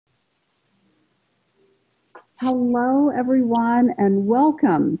Hello, everyone, and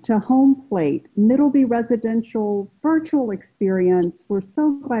welcome to Home Plate, Middleby Residential Virtual Experience. We're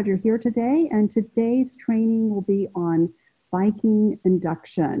so glad you're here today, and today's training will be on Viking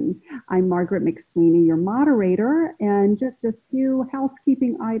Induction. I'm Margaret McSweeney, your moderator, and just a few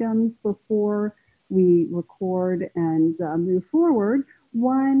housekeeping items before we record and move forward.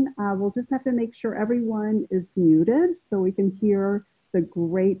 One, we'll just have to make sure everyone is muted so we can hear the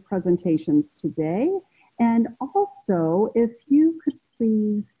great presentations today. And also, if you could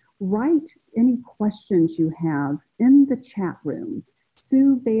please write any questions you have in the chat room.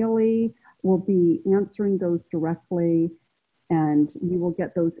 Sue Bailey will be answering those directly, and you will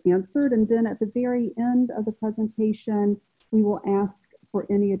get those answered. And then at the very end of the presentation, we will ask for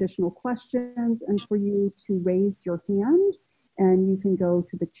any additional questions and for you to raise your hand. And you can go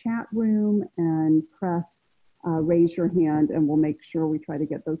to the chat room and press raise your hand, and we'll make sure we try to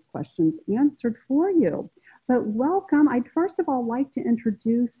get those questions answered for you. But welcome. I'd first of all like to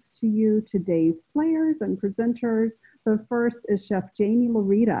introduce to you today's players and presenters. The first is Chef Jamie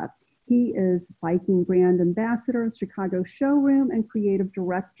Larita. He is Viking brand ambassador, Chicago showroom, and creative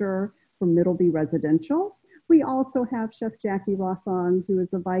director for Middleby Residential. We also have Chef Jackie Rothong, who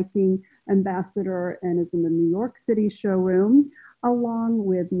is a Viking ambassador and is in the New York City showroom, along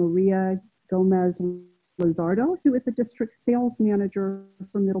with Maria Gomez Lizardo, who is a district sales manager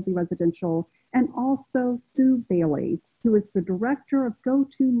for Middleby Residential, and also Sue Bailey, who is the director of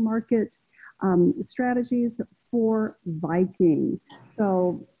go-to-market strategies for Viking.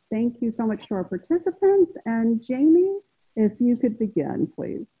 So thank you so much to our participants. And Jamie, if you could begin,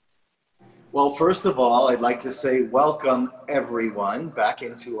 please. Well, first of all, I'd like to say welcome everyone back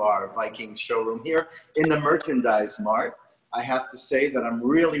into our Viking showroom here in the Merchandise Mart. I have to say that I'm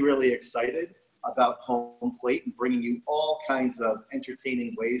really excited about Home Plate and bringing you all kinds of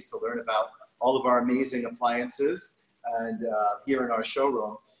entertaining ways to learn about all of our amazing appliances and here in our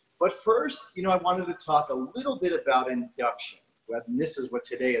showroom. But first, I wanted to talk a little bit about induction. And this is what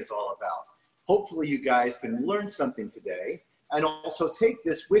today is all about. Hopefully you guys can learn something today and also take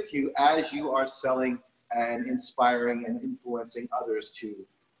this with you as you are selling and inspiring and influencing others to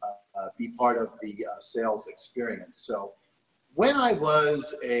be part of the sales experience. So when I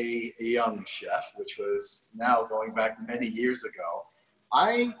was a young chef, which was now going back many years ago,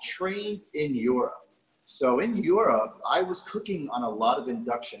 I trained in Europe. So in Europe, I was cooking on a lot of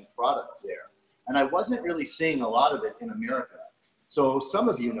induction product there. And I wasn't really seeing a lot of it in America. So some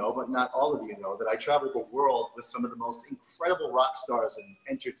of you know, but not all of you know, that I traveled the world with some of the most incredible rock stars and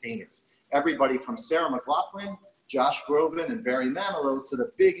entertainers. Everybody from Sarah McLachlan, Josh Groban, and Barry Manilow to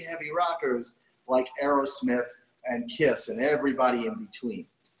the big heavy rockers like Aerosmith and Kiss and everybody in between.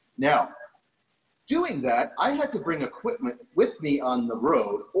 Now, doing that, I had to bring equipment with me on the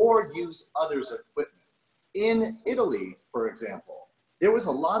road or use others' equipment. In Italy, for example, there was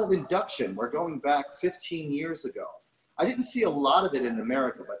a lot of induction. We're going back 15 years ago. I didn't see a lot of it in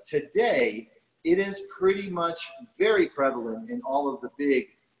America, but today it is pretty much very prevalent in all of the big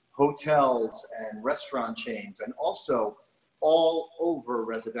hotels and restaurant chains and also all over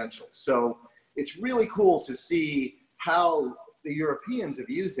residential. So it's really cool to see how the Europeans have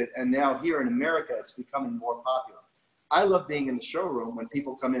used it, and now here in America, it's becoming more popular. I love being in the showroom when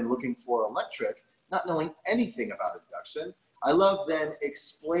people come in looking for electric, not knowing anything about induction. I love then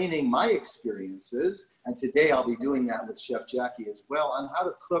explaining my experiences, and today I'll be doing that with Chef Jackie as well, on how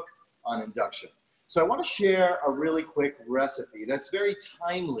to cook on induction. So I want to share a really quick recipe that's very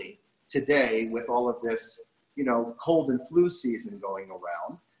timely today with all of this, cold and flu season going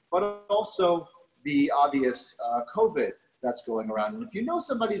around, but also the obvious COVID that's going around. And if you know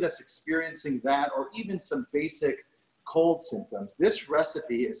somebody that's experiencing that or even some basic cold symptoms, this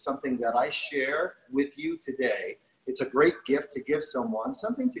recipe is something that I share with you today. It's a great gift to give someone,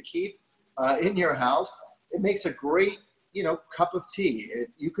 something to keep in your house. It makes a great, cup of tea.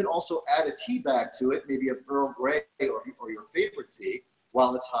 You can also add a tea bag to it, maybe of Earl Grey or your favorite tea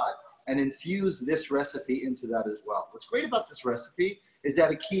while it's hot, and infuse this recipe into that as well. What's great about this recipe is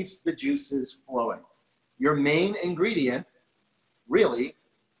that it keeps the juices flowing. Your main ingredient, really,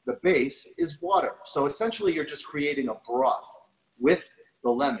 the base, is water. So essentially you're just creating a broth with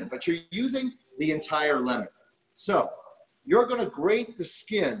the lemon, but you're using the entire lemon. So you're gonna grate the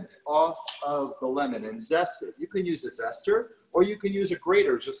skin off of the lemon and zest it. You can use a zester or you can use a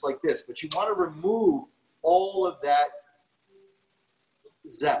grater just like this, but you wanna remove all of that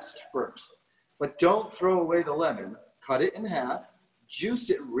zest first. But don't throw away the lemon. Cut it in half, juice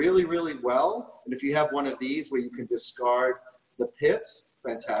it really well. And if you have one of these where you can discard the pits,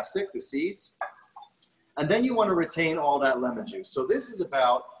 fantastic, the seeds. And then you want to retain all that lemon juice. So this is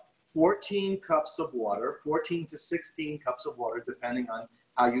about 14 cups of water, 14 to 16 cups of water, depending on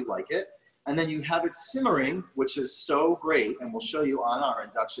how you like it. And then you have it simmering, which is so great. And we'll show you on our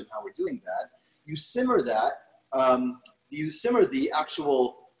induction how we're doing that. You simmer that, you simmer the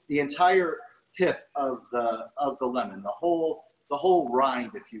entire pith of the lemon, the whole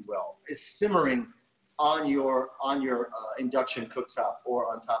rind, if you will, is simmering on your induction cooktop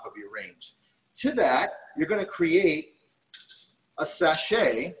or on top of your range. To that, you're going to create a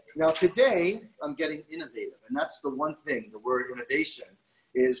sachet. Now today, I'm getting innovative, and that's the one thing, the word innovation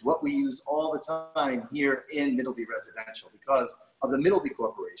is what we use all the time here in Middleby Residential. Because of the Middleby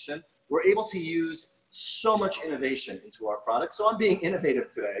Corporation, we're able to use so much innovation into our product. So I'm being innovative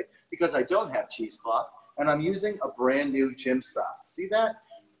today because I don't have cheesecloth, and I'm using a brand new gym sock. See that?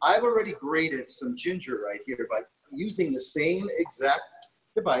 I've already grated some ginger right here by using the same exact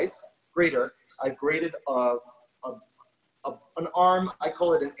device, grater. I've grated an arm, I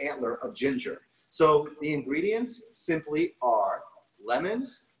call it an antler of ginger. So the ingredients simply are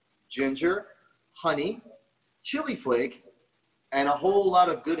lemons, ginger, honey, chili flake, and a whole lot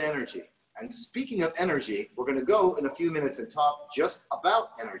of good energy. And speaking of energy, we're going to go in a few minutes and talk just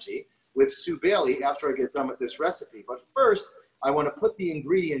about energy with Sue Bailey after I get done with this recipe. But first, I want to put the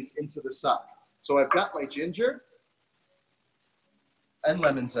ingredients into the sock. So I've got my ginger and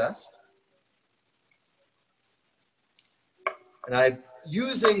lemon zest. And I'm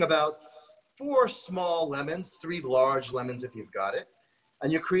using about 4 small lemons, 3 large lemons if you've got it.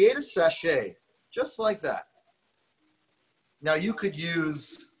 And you create a sachet just like that. Now you could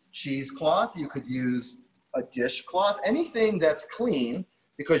use cheesecloth, you could use a dishcloth, anything that's clean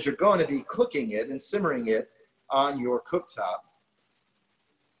because you're going to be cooking it and simmering it on your cooktop.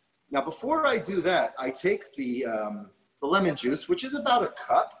 Now before I do that, I take the lemon juice, which is about a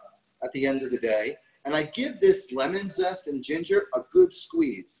cup at the end of the day, and I give this lemon zest and ginger a good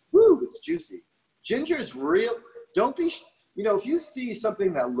squeeze. Woo, it's juicy. Ginger's real, don't be, you know, if you see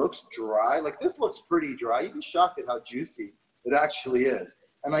something that looks dry, like this looks pretty dry, you'd be shocked at how juicy it actually is.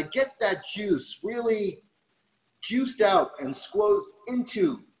 And I get that juice really juiced out and squozed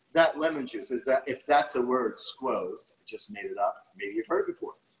into that lemon juice, is that, if that's a word, squozed. I just made it up. Maybe you've heard it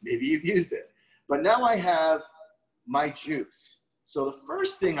before. Maybe you've used it. But now I have my juice. So the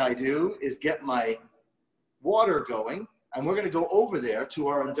first thing I do is get my water going, and we're going to go over there to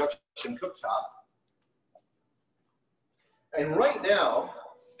our induction cooktop. And right now,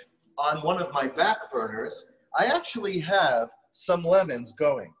 on one of my back burners, I actually have some lemons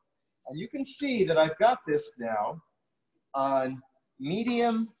going. And you can see that I've got this now on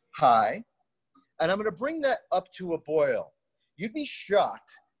medium high, and I'm going to bring that up to a boil. You'd be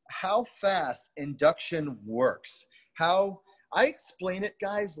shocked how fast induction works. How I explain it,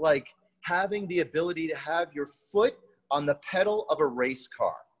 guys, like having the ability to have your foot on the pedal of a race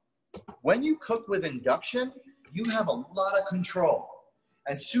car. When you cook with induction, you have a lot of control.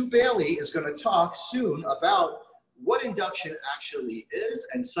 And Sue Bailey is going to talk soon about what induction actually is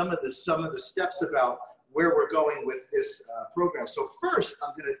and some of the steps about where we're going with this program. So first,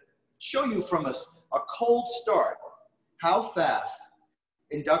 I'm going to show you from a cold start how fast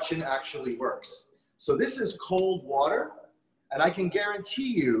induction actually works. So this is cold water, and I can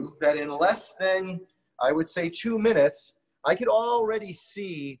guarantee you that in less than, I would say, 2 minutes, I could already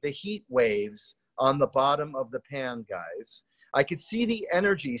see the heat waves on the bottom of the pan, guys. I could see the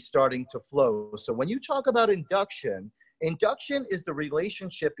energy starting to flow. So when you talk about induction, induction is the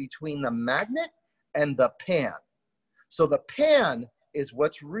relationship between the magnet and the pan. So the pan is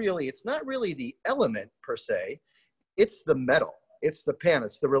what's really, it's not really the element per se, it's the metal, it's the pan,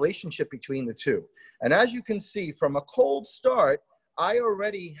 it's the relationship between the two. And as you can see from a cold start, I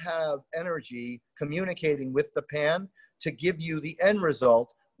already have energy communicating with the pan to give you the end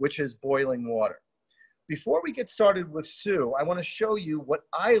result, which is boiling water. Before we get started with Sue, I want to show you what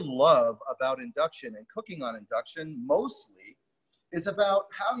I love about induction and cooking on induction mostly is about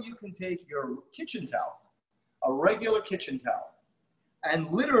how you can take your kitchen towel, a regular kitchen towel,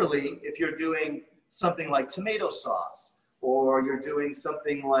 and literally if you're doing something like tomato sauce or you're doing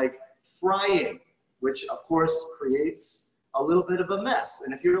something like frying, which of course creates a little bit of a mess.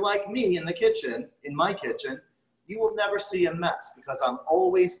 And if you're like me in the kitchen, in my kitchen, you will never see a mess because I'm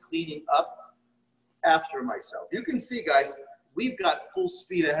always cleaning up after myself. You can see, guys, we've got full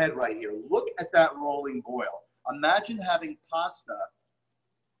speed ahead right here. Look at that rolling boil. Imagine having pasta.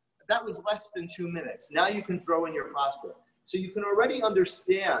 That was less than 2 minutes. Now you can throw in your pasta. So you can already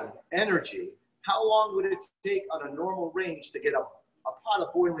understand energy. How long would it take on a normal range to get a pot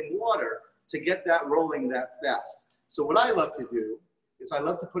of boiling water to get that rolling that fast? So what I love to do is I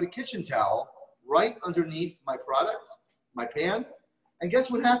love to put a kitchen towel right underneath my product, my pan, And guess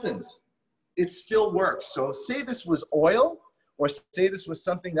what happens? It still works. So say this was oil, or say this was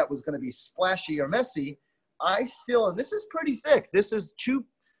something that was going to be splashy or messy, I still, and this is pretty thick. This is two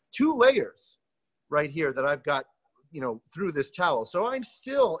layers right here that I've got, you know, through this towel. So I'm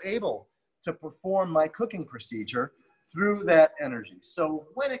still able to perform my cooking procedure through that energy. So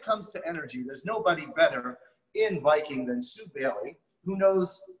when it comes to energy, there's nobody better in Viking than Sue Bailey, who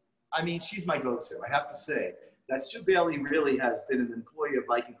knows, I mean, she's my go-to. I have to say that Sue Bailey really has been an employee of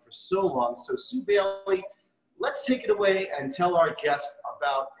Viking for so long. So Sue Bailey, let's take it away and tell our guests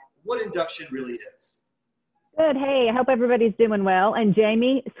about what induction really is. Good. Hey, I hope everybody's doing well. And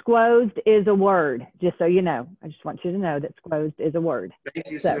Jamie, squozed is a word, just so you know. I just want you to know that squozed is a word. Thank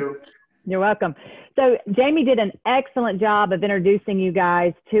you, Sue. You're welcome. So Jamie did an excellent job of introducing you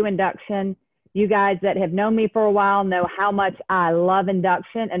guys to induction. You guys that have known me for a while know how much I love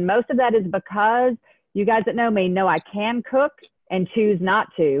induction. And most of that is because you guys that know me know I can cook and choose not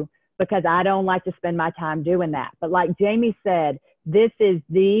to, because I don't like to spend my time doing that. But like Jamie said, this is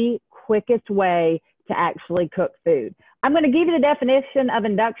the quickest way to actually cook food. I'm going to give you the definition of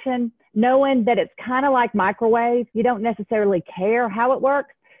induction, knowing that it's kind of like microwave. You don't necessarily care how it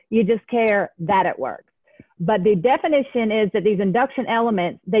works. You just care that it works. But the definition is that these induction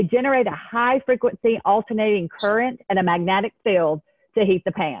elements, they generate a high frequency alternating current and a magnetic field to heat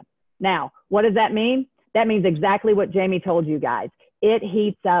the pan. Now, what does that mean? That means exactly what Jamie told you guys. It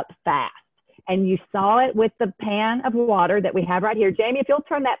heats up fast. And you saw it with the pan of water that we have right here. Jamie, if you'll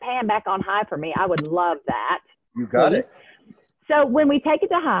turn that pan back on high for me, I would love that. You got it. So when we take it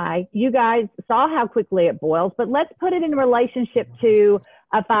to high, you guys saw how quickly it boils, but let's put it in relationship to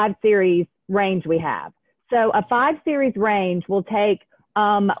a 5 series range we have. So a 5 series range will take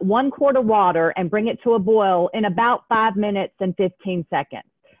 1 quart of water and bring it to a boil in about 5 minutes and 15 seconds.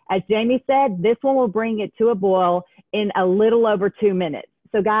 As Jamie said, this one will bring it to a boil in a little over 2 minutes.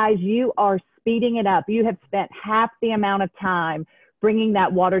 So guys, you are speeding it up. You have spent half the amount of time bringing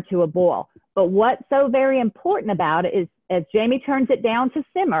that water to a boil. But what's so very important about it is, as Jamie turns it down to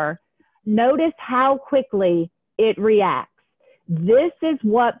simmer, notice how quickly it reacts. This is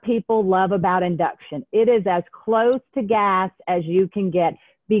what people love about induction. It is as close to gas as you can get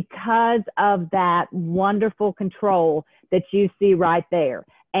because of that wonderful control that you see right there.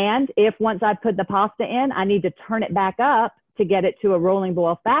 And if once I put the pasta in, I need to turn it back up to get it to a rolling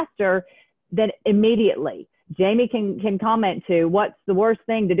boil faster, then immediately. Jamie can comment to what's the worst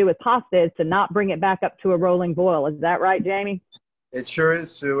thing to do with pasta is to not bring it back up to a rolling boil. Is that right, Jamie? It sure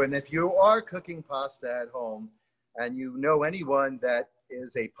is, Sue. And if you are cooking pasta at home and you know anyone that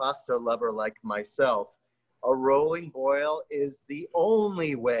is a pasta lover like myself, a rolling boil is the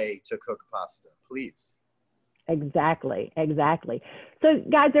only way to cook pasta. Please. Exactly, exactly. So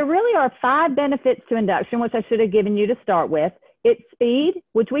guys, there really are 5 benefits to induction, which I should have given you to start with. It's speed,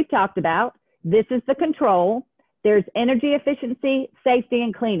 which we've talked about. This is the control. There's energy efficiency, safety,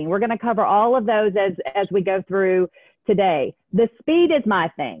 and cleaning. We're going to cover all of those as we go through today. The speed is my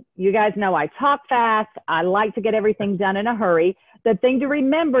thing. You guys know I talk fast. I like to get everything done in a hurry. The thing to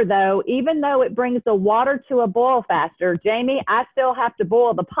remember, though, even though it brings the water to a boil faster, Jamie, I still have to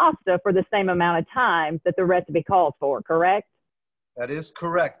boil the pasta for the same amount of time that the recipe calls for, correct? That is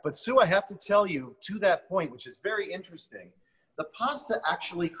correct. But Sue, I have to tell you to that point, which is very interesting, the pasta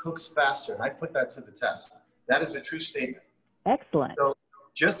actually cooks faster. And I put that to the test. That is a true statement. Excellent. So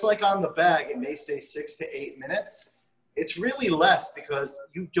just like on the bag, it may say 6 to 8 minutes. It's really less because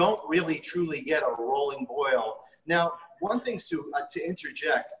you don't really truly get a rolling boil. Now, one thing, Sue, to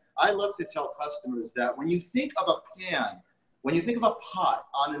interject, I love to tell customers that when you think of a pan, when you think of a pot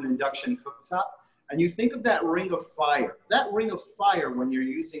on an induction cooktop, and you think of that ring of fire when you're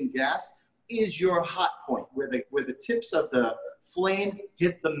using gas is your hot point, where the tips of the flame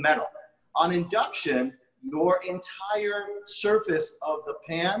hit the metal. On induction, your entire surface of the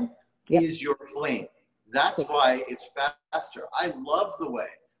pan is your flame. That's why it's faster. I love the way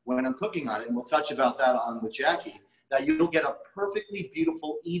when I'm cooking on it, and we'll touch about that on with Jackie, that you'll get a perfectly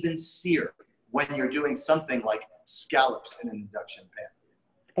beautiful, even sear when you're doing something like scallops in an induction pan.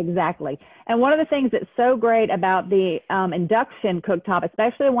 Exactly. And one of the things that's so great about the induction cooktop,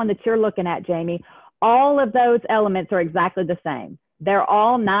 especially the one that you're looking at, Jamie, all of those elements are exactly the same. They're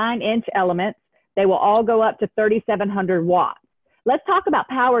all 9-inch elements. They will all go up to 3,700 watts. Let's talk about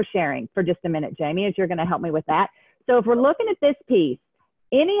power sharing for just a minute, Jamie, as you're going to help me with that. So if we're looking at this piece,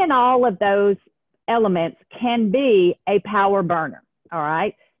 any and all of those elements can be a power burner, all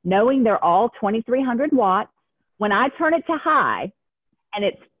right? Knowing they're all 2,300 watts, when I turn it to high and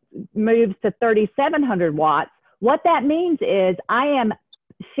it moves to 3,700 watts, what that means is I am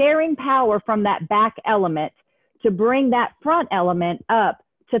sharing power from that back element to bring that front element up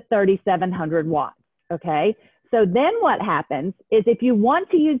to 3,700 watts, okay? So then what happens is if you want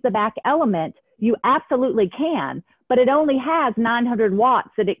to use the back element, you absolutely can, but it only has 900 watts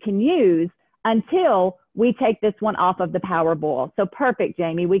that it can use until we take this one off of the power boil. So perfect,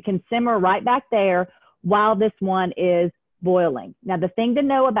 Jamie. We can simmer right back there while this one is boiling. Now, the thing to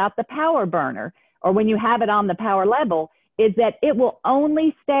know about the power burner, or when you have it on the power level, is that it will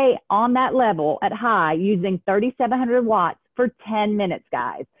only stay on that level at high using 3,700 watts for 10 minutes,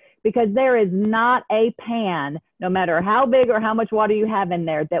 guys, because there is not a pan, no matter how big or how much water you have in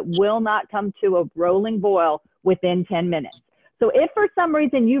there, that will not come to a rolling boil within 10 minutes. So if for some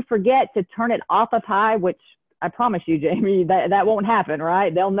reason you forget to turn it off of high, which I promise you, Jamie, that won't happen,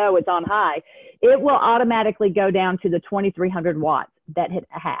 right? They'll know it's on high. It will automatically go down to the 2,300 watts that it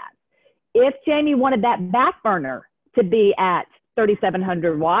has. If Jamie wanted that back burner to be at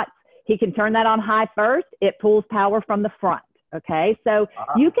 3,700 watts, he can turn that on high first. It pulls power from the front, okay? So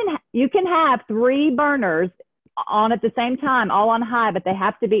you can have 3 burners on at the same time, all on high, but they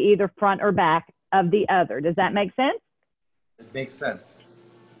have to be either front or back of the other. Does that make sense? It makes sense.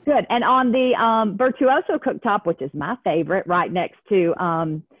 Good. And on the Virtuoso cooktop, which is my favorite, right next to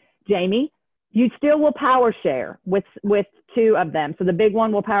Jamie, you still will power share with 2 of them. So the big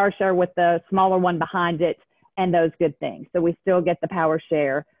one will power share with the smaller one behind it and those good things. So we still get the power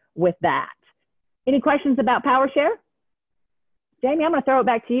share with that. Any questions about power share? Jamie, I'm going to throw it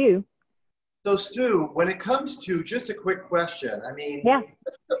back to you. So Sue, when it comes to, just a quick question, I mean, yeah,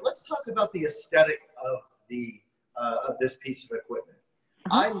 let's talk about the aesthetic of this piece of equipment.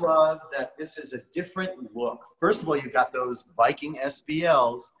 I love that this is a different look. First of all, you've got those Viking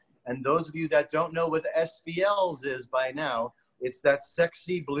SBLs, and those of you that don't know what the SBLs is by now, it's that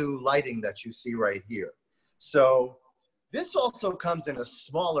sexy blue lighting that you see right here. So this also comes in a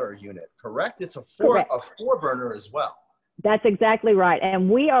smaller unit, correct? It's a four burner as well. That's exactly right. And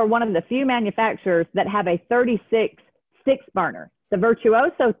we are one of the few manufacturers that have a 36 6-burner. The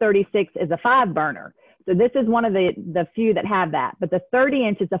Virtuoso 36 is a 5-burner. So this is one of the few that have that. But the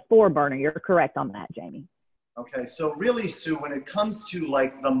 30-inch is a 4-burner. You're correct on that, Jamie. Okay, so really, Sue, when it comes to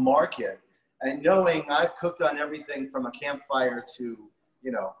like the market, and knowing I've cooked on everything from a campfire to,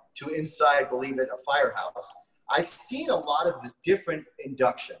 you know, to inside, believe it, a firehouse, I've seen a lot of the different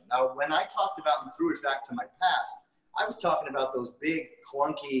induction. Now, when I talked about and threw it back to my past, I was talking about those big,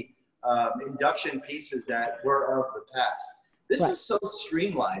 clunky induction pieces that were of the past. This is so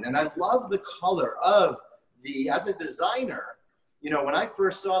streamlined, and I love the color of as a designer, you know, when I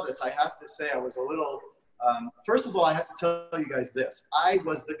first saw this, I have to say I was a little, first of all, I have to tell you guys this. I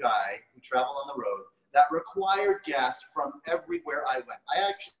was the guy who traveled on the road that required gas from everywhere I went. I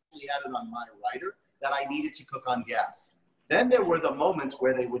actually had it on my lighter that I needed to cook on gas. Then there were the moments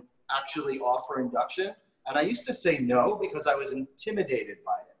where they would actually offer induction, and I used to say no because I was intimidated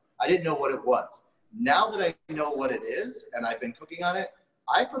by it. I didn't know what it was. Now that I know what it is and I've been cooking on it,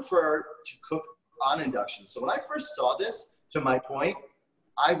 I prefer to cook on induction. So when I first saw this, to my point,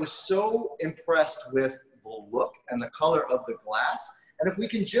 I was so impressed with the look and the color of the glass. And if we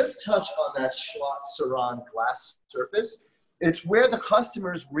can just touch on that Schlott Saran glass surface, it's where the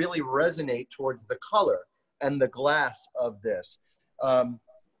customers really resonate towards the color and the glass of this.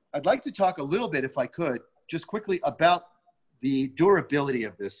 I'd like to talk a little bit, if I could, just quickly about the durability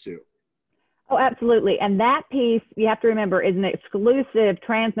of this Sue. Oh, absolutely. And that piece, you have to remember, is an exclusive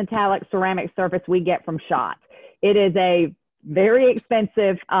transmetallic ceramic surface we get from Schlott. It is a very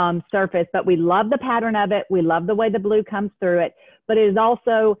expensive surface, but we love the pattern of it. We love the way the blue comes through it, but it is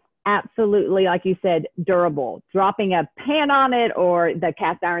also absolutely, like you said, durable. Dropping a pan on it or the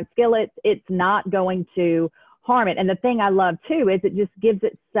cast iron skillets, it's not going to harm it. And the thing I love too is it just gives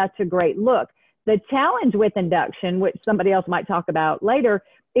it such a great look. The challenge with induction, which somebody else might talk about later,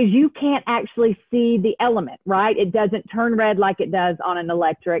 is you can't actually see the element, right? It doesn't turn red like it does on an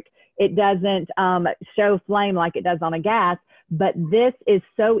electric. It doesn't show flame like it does on a gas, but this is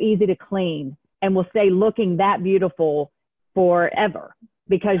so easy to clean and will stay looking that beautiful forever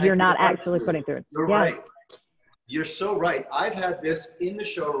because you're not actually putting through it. You're right. You're so right. I've had this in the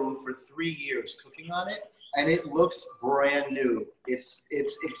showroom for 3 years cooking on it, and it looks brand new. It's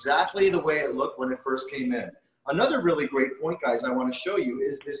exactly the way it looked when it first came in. Another really great point, guys, I want to show you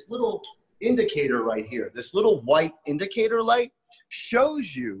is this little indicator right here. This little white indicator light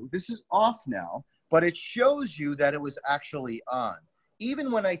shows you, this is off now, but it shows you that it was actually on.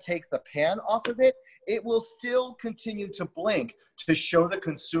 Even when I take the pan off of it, it will still continue to blink to show the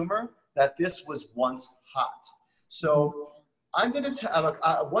consumer that this was once hot. So I'm going to have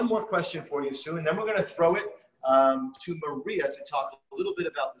one more question for you, Sue, and then we're going to throw it to Maria to talk a little bit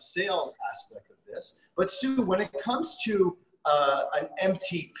about the sales aspect of this. But Sue, when it comes to an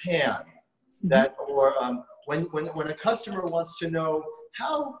empty pan, that or when a customer wants to know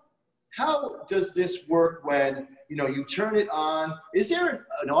how does this work when you turn it on? Is there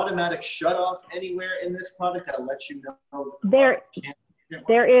an automatic shut off anywhere in this product that lets you know?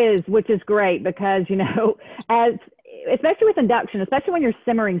 There is, which is great because especially with induction, especially when you're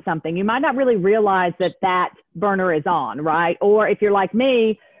simmering something, you might not really realize that burner is on, right? Or if you're like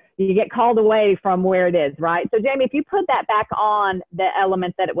me, you get called away from where it is, right? So Jamie, if you put that back on the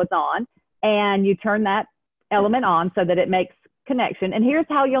element that it was on and you turn that element on so that it makes connection. And here's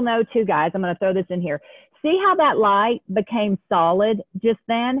how you'll know too, guys. I'm going to throw this in here. See how that light became solid just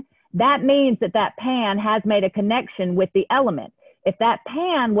then? That means that pan has made a connection with the element. If that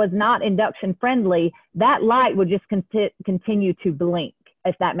pan was not induction friendly, that light would just continue to blink,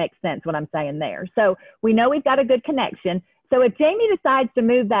 if that makes sense what I'm saying there. So we know we've got a good connection. So if Jamie decides to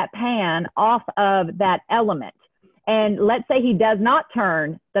move that pan off of that element, and let's say he does not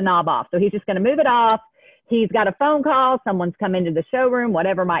turn the knob off, so he's just going to move it off, he's got a phone call, someone's come into the showroom,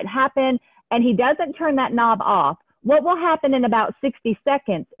 whatever might happen, and he doesn't turn that knob off, what will happen in about 60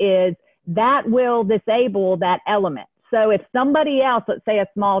 seconds is that will disable that element. So if somebody else, let's say a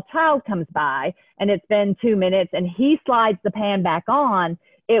small child comes by and it's been 2 minutes and he slides the pan back on,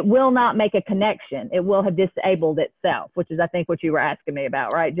 it will not make a connection. It will have disabled itself, which is, I think, what you were asking me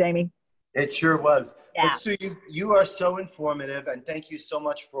about, right, Jamie? It sure was. Yeah. But Sue, you are so informative, and thank you so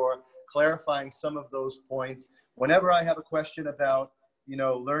much for clarifying some of those points. Whenever I have a question about,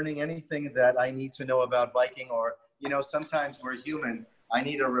 learning anything that I need to know about Viking, or, sometimes we're human, I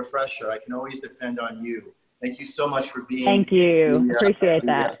need a refresher. I can always depend on you. Thank you so much for being Thank you. Appreciate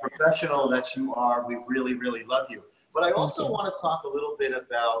that. The professional that you are. We really, really love you. But I also want to talk a little bit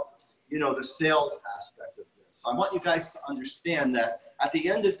about, the sales aspect of this. I want you guys to understand that at the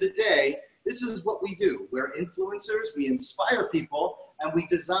end of the day, this is what we do. We're influencers, we inspire people, and we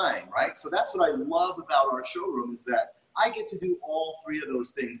design, right? So that's what I love about our showroom, is that I get to do all three of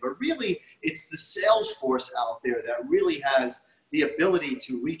those things. But really, it's the sales force out there that really has the ability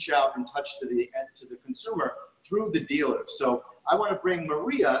to reach out and touch to the consumer through the dealer. So I want to bring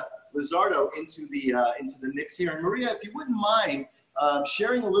Maria Lizardo into the mix here. And Maria, if you wouldn't mind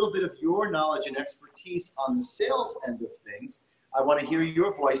sharing a little bit of your knowledge and expertise on the sales end of things, I want to hear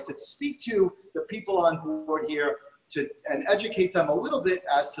your voice to speak to the people on board here and educate them a little bit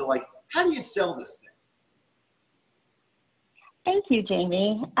as to how do you sell this thing? Thank you,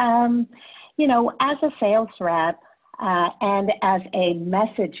 Jamie. As a sales rep, and as a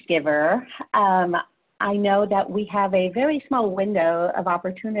message giver, I know that we have a very small window of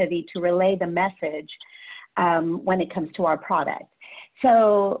opportunity to relay the message when it comes to our product.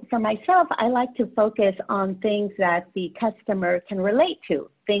 So for myself, I like to focus on things that the customer can relate to,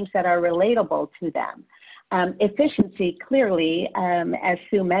 things that are relatable to them. Efficiency, clearly, as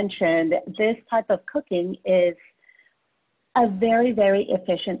Sue mentioned, this type of cooking is a very, very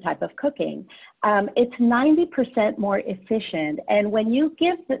efficient type of cooking. It's 90% more efficient. And when you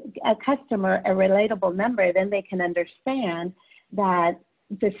give a customer a relatable number, then they can understand that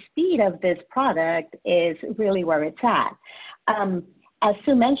the speed of this product is really where it's at. As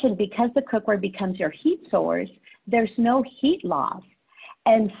Sue mentioned, because the cookware becomes your heat source, there's no heat loss.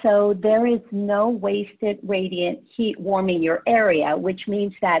 And so there is no wasted radiant heat warming your area, which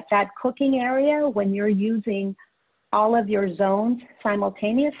means that cooking area, when you're using all of your zones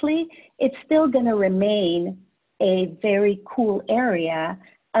simultaneously, it's still going to remain a very cool area,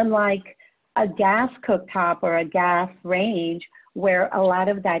 unlike a gas cooktop or a gas range where a lot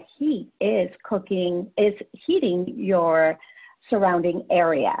of that heat is heating your surrounding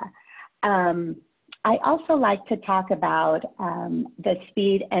area. I also like to talk about the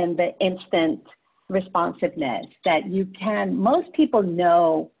speed and the instant responsiveness that most people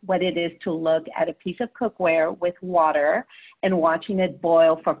know what it is to look at a piece of cookware with water and watching it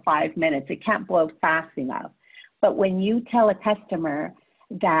boil for 5 minutes. It can't boil fast enough. But when you tell a customer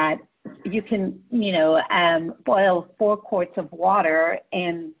that you can, boil 4 quarts of water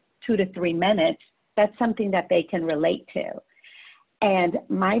in 2 to 3 minutes, that's something that they can relate to. And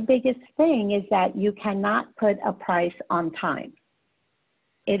my biggest thing is that you cannot put a price on time.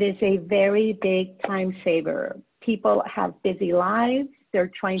 It is a very big time saver. People have busy lives.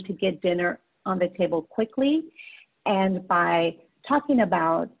 They're trying to get dinner on the table quickly. And by talking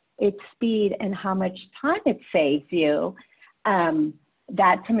about its speed and how much time it saves you,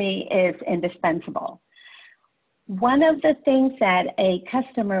 that to me is indispensable. One of the things that a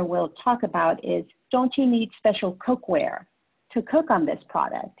customer will talk about is, don't you need special cookware to cook on this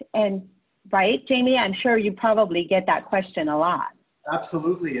product? And right, Jamie? I'm sure you probably get that question a lot.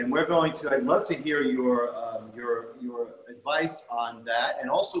 Absolutely, and we're going to. I'd love to hear your advice on that, and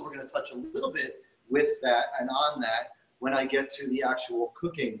also we're going to touch a little bit with that and on that when I get to the actual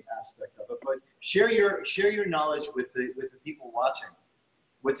cooking aspect of it. But share your knowledge with the people watching.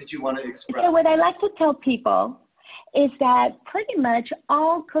 What did you want to express? So what I like to tell people is that pretty much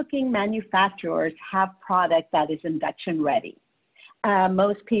all cooking manufacturers have product that is induction ready.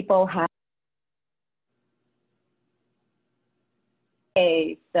 Most people have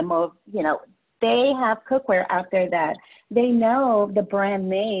the most, they have cookware out there that they know the brand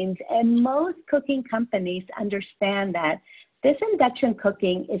names, and most cooking companies understand that this induction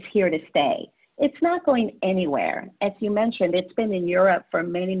cooking is here to stay. It's not going anywhere. As you mentioned, it's been in Europe for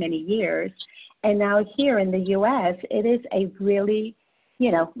many, many years. And now here in the US, it is a really,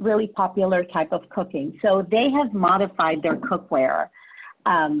 really popular type of cooking. So they have modified their cookware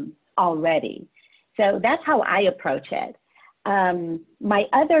already. So that's how I approach it. My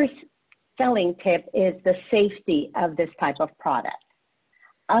other selling tip is the safety of this type of product.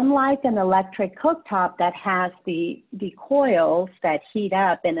 Unlike an electric cooktop that has the coils that heat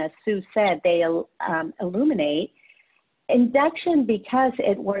up, and as Sue said, they illuminate, induction, because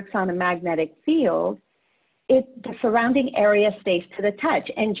it works on a magnetic field, the surrounding area stays to the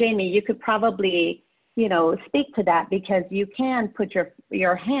touch. And Jamie, you could probably, speak to that, because you can put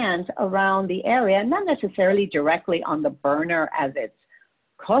your hands around the area, not necessarily directly on the burner as it's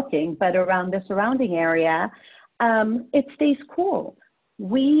cooking, but around the surrounding area, it stays cool.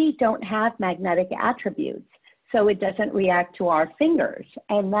 We don't have magnetic attributes, so it doesn't react to our fingers.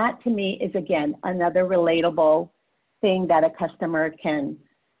 And that to me is, again, another relatable thing that a customer can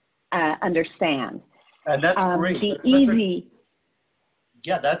understand. And that's great.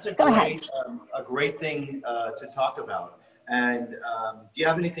 That's a great thing to talk about. And do you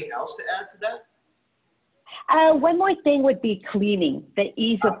have anything else to add to that? One more thing would be cleaning, the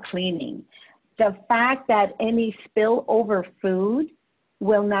ease of cleaning. The fact that any spillover food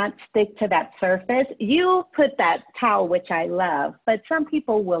will not stick to that surface. You put that towel, which I love, but some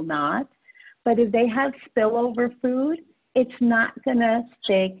people will not. But if they have spillover food, it's not gonna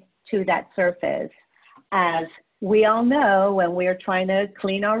stick to that surface. As we all know, when we're trying to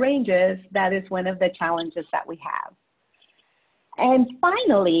clean our ranges, that is one of the challenges that we have. And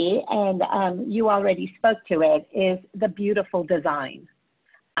finally, and you already spoke to it, is the beautiful design.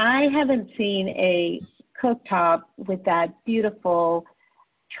 I haven't seen a cooktop with that beautiful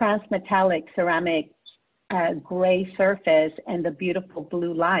transmetallic ceramic gray surface and the beautiful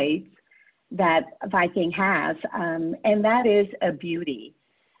blue lights that Viking has, and that is a beauty.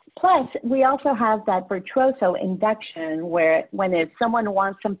 Plus, we also have that virtuoso induction where if someone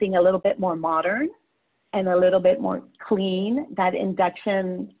wants something a little bit more modern and a little bit more clean, that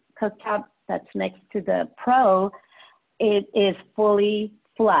induction cooktop that's next to the Pro, it is fully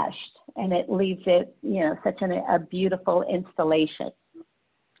flushed and it leaves it, such a beautiful installation.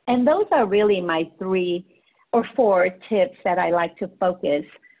 And those are really my 3 or 4 tips that I like to focus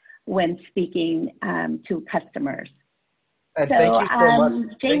when speaking to customers. And thank you so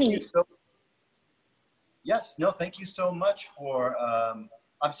much. Jamie. Thank you so much for,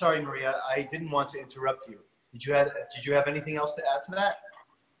 I'm sorry, Maria, I didn't want to interrupt you. Did you have anything else to add to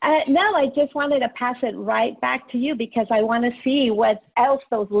that? No, I just wanted to pass it right back to you because I want to see what else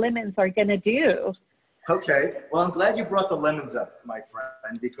those lemons are going to do. Okay, well, I'm glad you brought the lemons up, my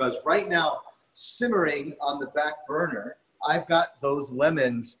friend, because right now, simmering on the back burner, I've got those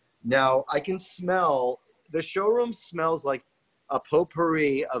lemons. Now, I can smell, the showroom smells like a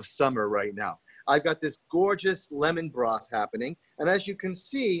potpourri of summer right now. I've got this gorgeous lemon broth happening, and as you can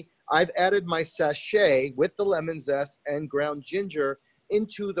see, I've added my sachet with the lemon zest and ground ginger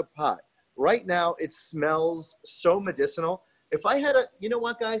into the pot. Right now, it smells so medicinal. If I had you know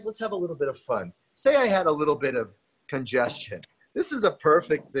what, guys, let's have a little bit of fun. Say I had a little bit of congestion. This is a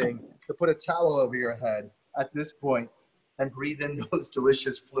perfect thing to put a towel over your head at this point and breathe in those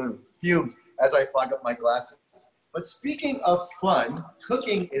delicious fumes as I fog up my glasses. But speaking of fun,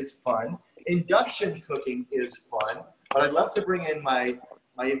 cooking is fun. Induction cooking is fun. But I'd love to bring in my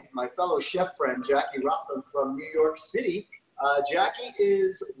fellow chef friend, Jackie Rotham from New York City. Jackie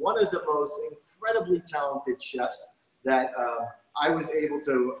is one of the most incredibly talented chefs that I was able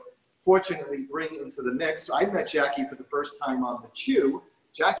to fortunately bring into the mix. I met Jackie for the first time on The Chew.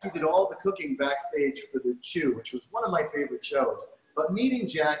 Jackie did all the cooking backstage for The Chew, which was one of my favorite shows. But meeting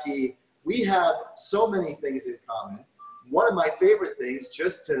Jackie, we have so many things in common. One of my favorite things,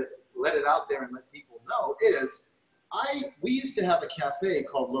 just to let it out there and let people know, is we used to have a cafe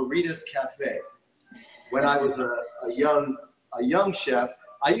called Lorita's Cafe when I was a young chef.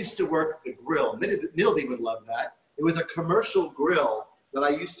 I used to work the grill. Middleby would love that. It was a commercial grill that I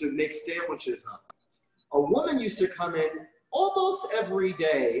used to make sandwiches on. A woman used to come in almost every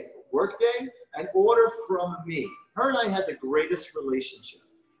day, workday, and order from me. Her and I had the greatest relationship.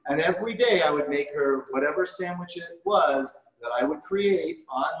 And every day I would make her whatever sandwich it was that I would create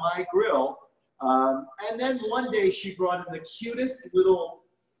on my grill. And then one day she brought in the cutest little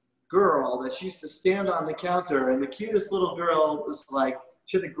girl that she used to stand on the counter. And the cutest little girl was like,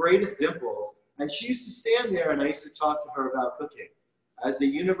 she had the greatest dimples. And she used to stand there and I used to talk to her about cooking. As the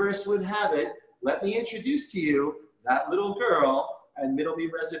universe would have it, let me introduce to you that little girl and Middleby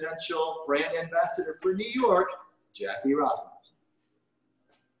Residential brand ambassador for New York, Jackie Robbins.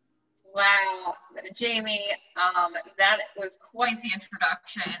 Wow, Jamie, that was quite the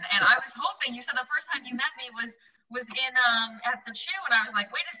introduction. And I was hoping, you said the first time you met me was in at the Chew, and I was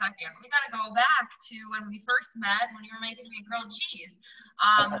like, wait a second, we got to go back to when we first met, when you were making me grilled cheese.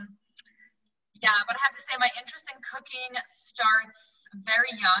 Yeah, but I have to say my interest in cooking starts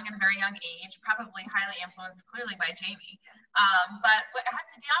very young and very young age, probably highly influenced clearly by Jamie. But I have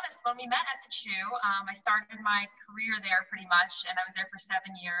to be honest, when we met at the Chew, I started my career there pretty much, and I was there for 7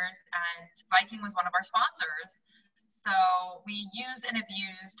 years, and Viking was one of our sponsors. So we used and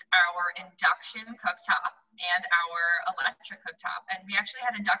abused our induction cooktop and our electric cooktop. And we actually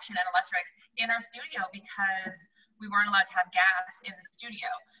had induction and electric in our studio because we weren't allowed to have gas in the studio.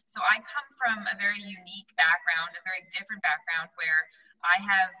 So I come from a very unique background, a very different background where I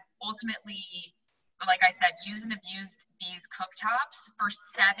have ultimately, like I said, used and abused these cooktops for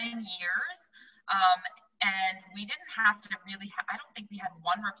 7 years. And we didn't have to really, I don't think we had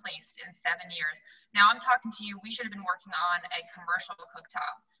one replaced in 7 years. Now I'm talking to you, we should have been working on a commercial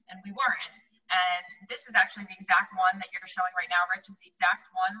cooktop and we weren't. And this is actually the exact one that you're showing right now, Rich, is the exact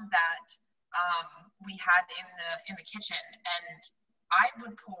one that we had in the kitchen. And I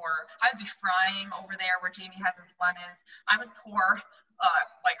would be frying over there where Jamie has his lemons. I would pour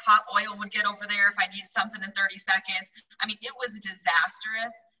like hot oil would get over there if I needed something in 30 seconds. I mean, it was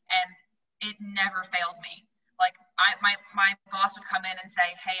disastrous and it never failed me. Like my boss would come in and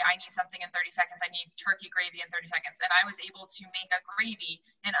say, hey, I need something in 30 seconds. I need turkey gravy in 30 seconds. And I was able to make a gravy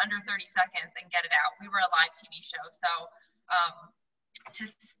in under 30 seconds and get it out. We were a live TV show. So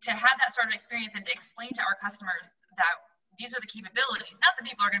to have that sort of experience and to explain to our customers that these are the capabilities, not that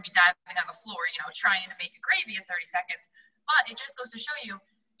people are going to be diving on the floor, trying to make a gravy in 30 seconds, but it just goes to show you,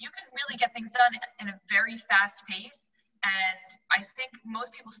 you can really get things done in a very fast pace. And I think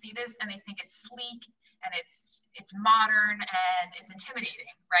most people see this and they think it's sleek and it's modern and it's intimidating,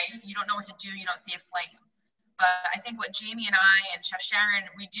 right? You don't know what to do. You don't see a flame. But I think what Jamie and I and Chef Sharon,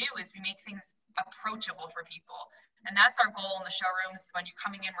 we do is we make things approachable for people. And that's our goal in the showrooms. When you're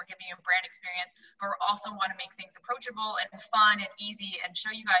coming in, we're giving you a brand experience, but we also want to make things approachable and fun and easy and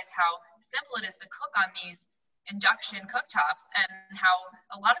show you guys how simple it is to cook on these induction cooktops and how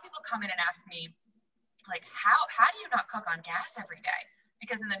a lot of people come in and ask me, like, how do you not cook on gas every day?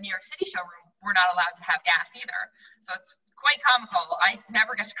 Because in the New York City showroom, we're not allowed to have gas either. So it's quite comical. I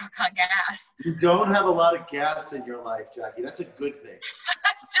never get to cook on gas. You don't have a lot of gas in your life, Jackie. That's a good thing.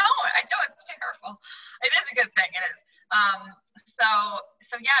 I don't. It's terrible. It is a good thing. It is.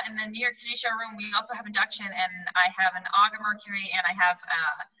 So yeah, in the New York City showroom, we also have induction, and I have an Aga Mercury, and I have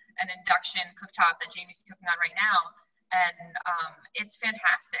an induction cooktop that Jamie's cooking on right now. And it's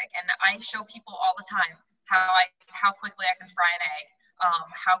fantastic. And I show people all the time how quickly I can fry an egg,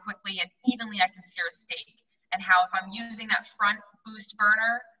 how quickly and evenly I can sear a steak, and how if I'm using that front boost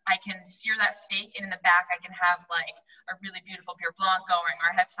burner, I can sear that steak, and in the back I can have like a really beautiful Beurre Blanc going, or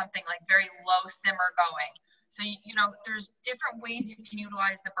I have something like very low simmer going. So, there's different ways you can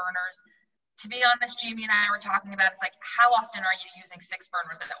utilize the burners. To be honest, Jamie and I were talking about, it's like, how often are you using 6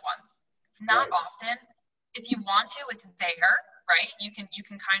 burners at once? It's not often. If you want to, it's there, right? You can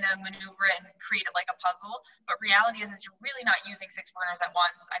kind of maneuver it and create it like a puzzle. But reality is you're really not using 6 burners at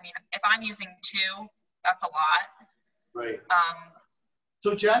once. I mean, if I'm using 2, that's a lot. Right.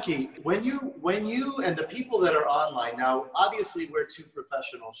 So Jackie, when you and the people that are online now, obviously we're 2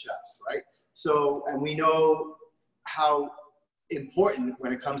 professional chefs, right? So, and we know how important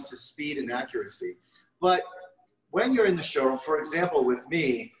when it comes to speed and accuracy. But when you're in the showroom, for example, with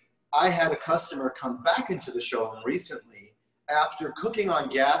me, I had a customer come back into the showroom recently after cooking on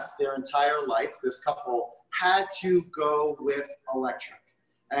gas their entire life. This couple had to go with electric.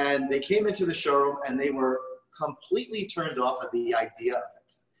 And they came into the showroom and they were completely turned off at the idea of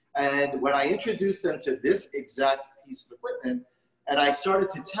it. And when I introduced them to this exact piece of equipment, and I started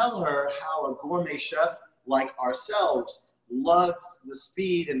to tell her how a gourmet chef like ourselves loves the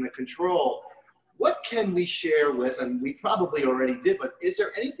speed and the control, what can we share with, and we probably already did, but is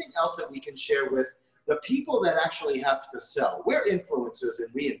there anything else that we can share with the people that actually have to sell? We're influencers and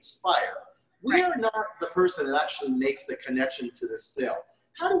we inspire. We're not the person that actually makes the connection to the sale.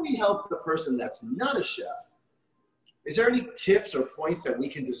 How do we help the person that's not a chef? Is there any tips or points that we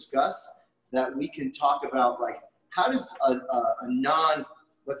can discuss that we can talk about, like how does a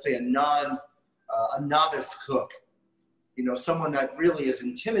novice cook, you know, someone that really is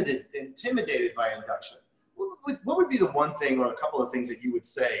intimidated by induction? What would be the one thing or a couple of things that you would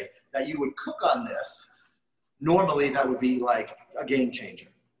say that you would cook on this? Normally that would be like a game changer.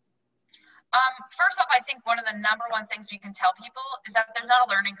 First off, I think one of the number one things we can tell people is that there's not a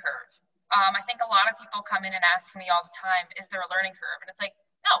learning curve. I think a lot of people come in and ask me all the time, is there a learning curve? And it's like,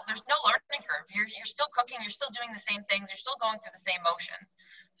 no, there's no learning curve. You're still cooking, you're still doing the same things, you're still going through the same motions.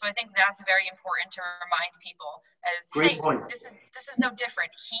 So I think that's very important to remind people as, Great hey, point. this is no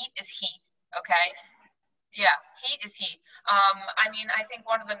different. Heat is heat, okay? Yeah, heat is heat. I mean, I think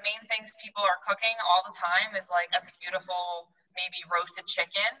one of the main things people are cooking all the time is like a beautiful, maybe roasted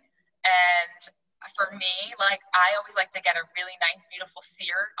chicken. And for me, like I always like to get a really nice, beautiful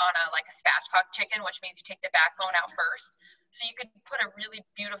sear on a spatchcock chicken, which means you take the backbone out first. So you could put a really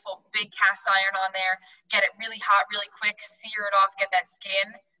beautiful big cast iron on there, get it really hot, really quick, sear it off, get that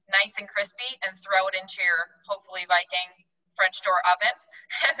skin nice and crispy, and throw it into your hopefully Viking French door oven,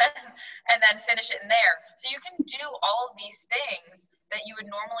 and then finish it in there. So you can do all of these things that you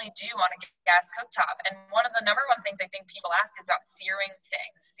would normally do on a gas cooktop. And one of the number one things I think people ask is about searing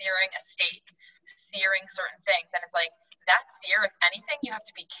things, searing a steak, searing certain things. And it's like, that sear, if anything, you have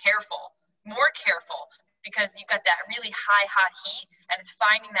to be careful, more careful, because you've got that really high, hot heat, and it's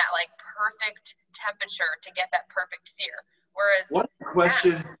finding that like perfect temperature to get that perfect sear. Whereas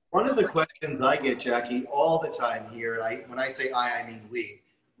one of the questions I get, Jackie, all the time here, when I say I mean we,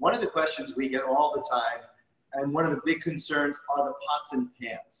 one of the questions we get all the time, and one of the big concerns, are the pots and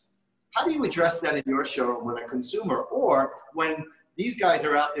pans. How do you address that in your showroom when a consumer, or when these guys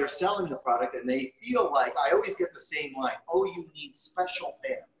are out there selling the product and they feel like, I always get the same line, oh, you need special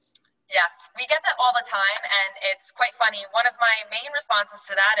pans? Yes, we get that all the time, and it's quite funny. One of my main responses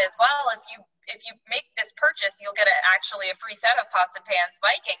to that is, well, if you make this purchase, you'll get actually a free set of pots and pans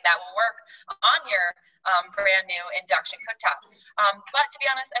Viking that will work on your brand new induction cooktop. But to be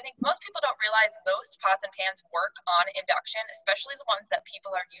honest, I think most people don't realize most pots and pans work on induction, especially the ones that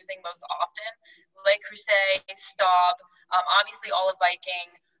people are using most often. Le Creuset, Staub, obviously all of Viking,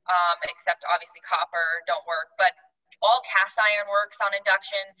 except obviously copper don't work, but all cast iron works on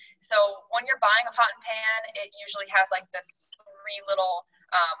induction. So when you're buying a pot and pan, it usually has like the three little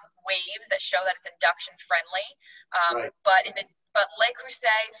waves that show that it's induction friendly. Right. But Le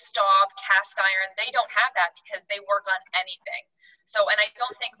Creuset, Staub, cast iron, they don't have that because they work on anything. So, and I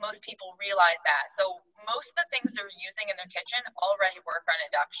don't think most people realize that. So most of the things they're using in their kitchen already work on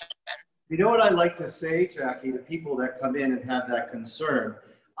induction. You know what I like to say, Jackie, to people that come in and have that concern?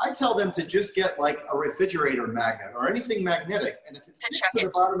 I tell them to just get like a refrigerator magnet or anything magnetic. And if it sticks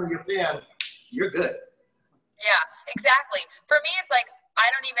to the bottom of your pan, you're good. Yeah, exactly. For me, it's like, I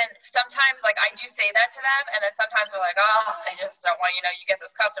don't even, sometimes like I do say that to them. And then sometimes they're like, oh, I just don't want, you know, you get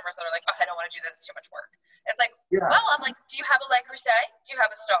those customers that are like, oh, I don't want to do that. It's too much work. It's like, yeah. Well, I'm like, do you have a Le Creuset? Do you have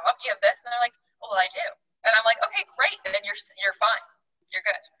a Staub? Do you have this? And they're like, well, I do. And I'm like, okay, great. And then you're fine. You're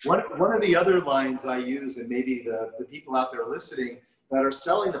good. One of the other lines I use, and maybe the people out there listening that are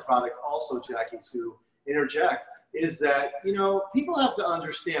selling the product also, Jackie, to interject, is that, you know, people have to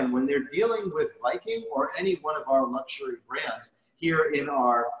understand when they're dealing with Viking or any one of our luxury brands here in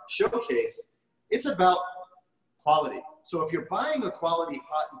our showcase, it's about quality. So if you're buying a quality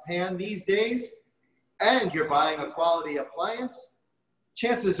pot and pan these days, and you're buying a quality appliance,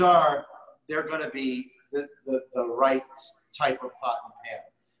 chances are they're going to be the right type of pot and pan.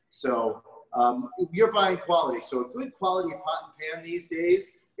 So you're buying quality. So a good quality pot and pan these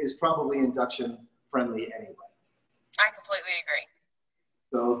days is probably induction friendly anyway. I completely agree.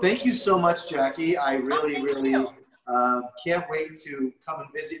 So thank you so much, Jackie. I really can't wait to come and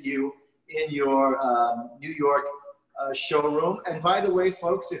visit you in your New York showroom. And by the way,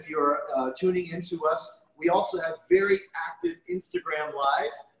 folks, if you're tuning into us, we also have very active Instagram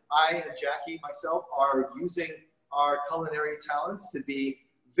lives. I and Jackie, myself, are using our culinary talents to be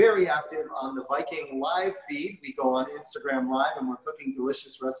very active on the Viking live feed. We go on Instagram Live and we're cooking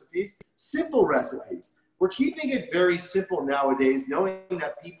delicious recipes, simple recipes. We're keeping it very simple nowadays, knowing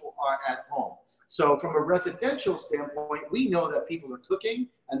that people are at home. So from a residential standpoint, we know that people are cooking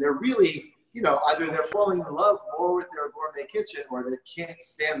and they're really, you know, either they're falling in love more with their gourmet kitchen or they can't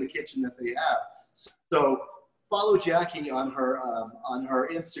stand the kitchen that they have. So follow Jackie on her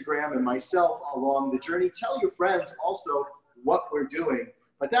Instagram and myself along the journey. Tell your friends also what we're doing.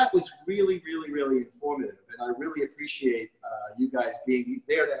 But that was really, really, really informative. And I really appreciate you guys being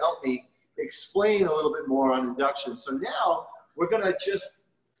there to help me explain a little bit more on induction. So now we're going to just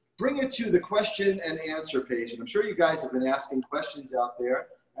bring it to the question and answer page. And I'm sure you guys have been asking questions out there,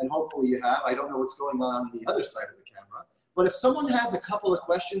 and hopefully you have. I don't know what's going on the other side of the camera. But if someone has a couple of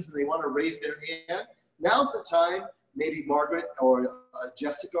questions and they want to raise their hand, now's the time. Maybe Margaret or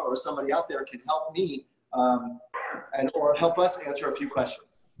Jessica or somebody out there can help me or help us answer a few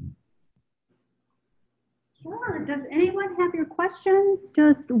questions. Sure. Does anyone have your questions?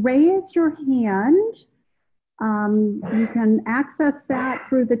 Just raise your hand. You can access that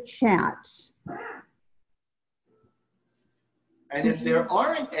through the chat. And if there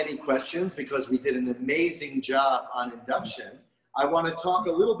aren't any questions, because we did an amazing job on induction, I want to talk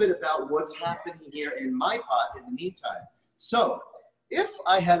a little bit about what's happening here in my pot in the meantime. So if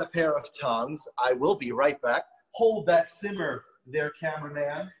I had a pair of tongs, I will be right back. Hold that simmer there,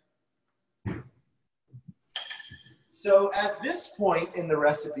 cameraman. So at this point in the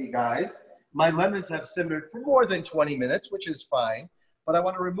recipe, guys, my lemons have simmered for more than 20 minutes, which is fine. But I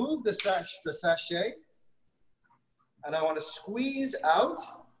want to remove the sachet, and I want to squeeze out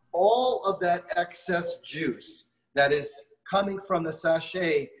all of that excess juice that is coming from the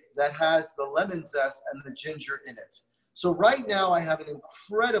sachet that has the lemon zest and the ginger in it. So right now I have an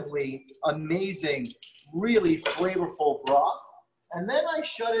incredibly amazing, really flavorful broth. And then I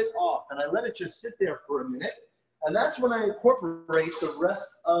shut it off and I let it just sit there for a minute. And that's when I incorporate the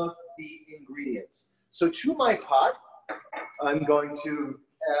rest of the ingredients. So to my pot, I'm going to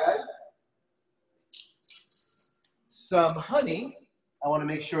add some honey. I want to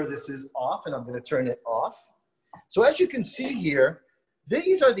make sure this is off, and I'm going to turn it off. So as you can see here,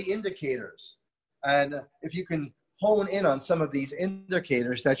 these are the indicators. And if you can hone in on some of these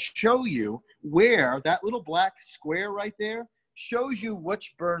indicators that show you where that little black square right there shows you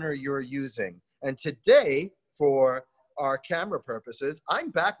which burner you're using. And today, for our camera purposes,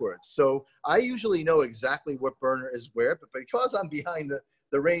 I'm backwards. So I usually know exactly what burner is where, but because I'm behind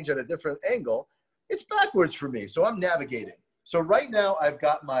the range at a different angle, it's backwards for me. So I'm navigating. So right now I've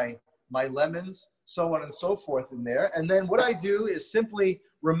got my lemons, so on and so forth in there. And then what I do is simply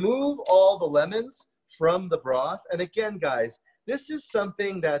remove all the lemons from the broth. And again, guys, this is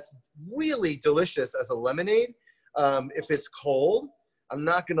something that's really delicious as a lemonade. If it's cold, I'm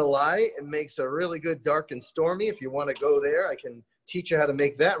not gonna lie, it makes a really good dark and stormy. If you wanna go there, I can teach you how to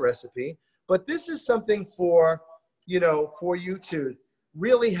make that recipe. But this is something for you to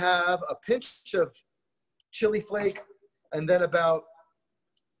really have a pinch of chili flake and then about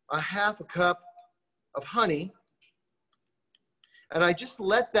a half a cup of honey. And I just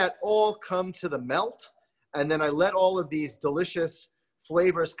let that all come to the melt. And then I let all of these delicious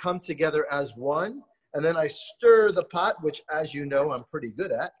flavors come together as one. And then I stir the pot, which, as you know, I'm pretty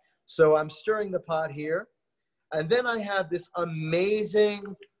good at. So I'm stirring the pot here. And then I have this amazing,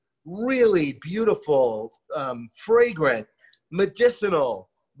 really beautiful, fragrant, medicinal.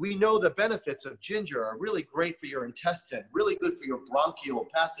 We know the benefits of ginger are really great for your intestine, really good for your bronchial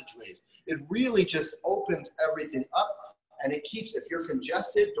passageways. It really just opens everything up, and it keeps, if you're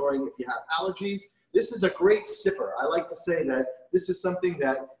congested if you have allergies, this is a great sipper. I like to say that this is something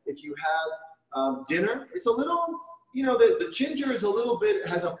that if you have dinner, it's a little, the ginger is a little bit,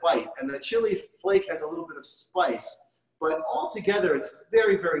 has a bite, and the chili flake has a little bit of spice, but altogether it's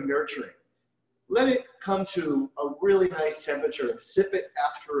very, very nurturing. Let it come to a really nice temperature and sip it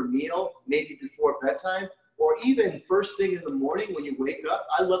after a meal, maybe before bedtime, or even first thing in the morning when you wake up.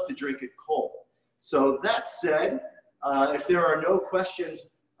 I love to drink it cold. So that said, if there are no questions,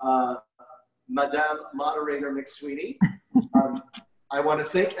 Madame Moderator McSweeney, I want to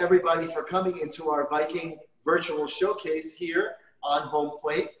thank everybody for coming into our Viking virtual showcase here on Home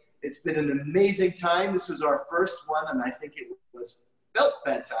Plate. It's been an amazing time. This was our first one, and I think it felt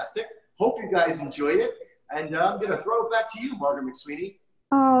fantastic. Hope you guys enjoyed it. And I'm going to throw it back to you, Margaret McSweeney.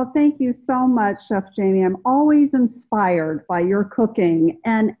 Oh, thank you so much, Chef Jamie. I'm always inspired by your cooking.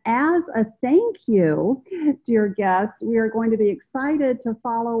 And as a thank you, dear guests, we are going to be excited to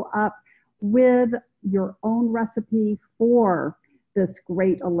follow up with your own recipe for this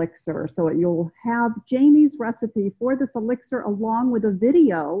great elixir. So you'll have Jamie's recipe for this elixir along with a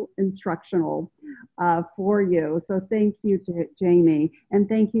video instructional for you. So thank you to Jamie. And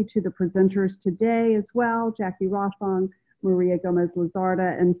thank you to the presenters today as well, Jackie Rothong, Maria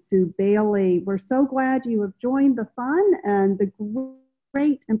Gomez-Lizarda, and Sue Bailey. We're so glad you have joined the fun and the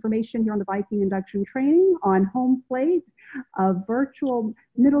great information here on the Viking Induction training on Home Plate, a virtual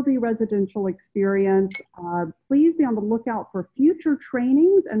Middleby residential experience. Please be on the lookout for future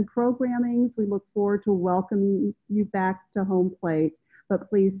trainings and programmings. We look forward to welcoming you back to Home Plate, but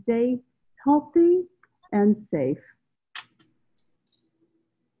please stay healthy and safe.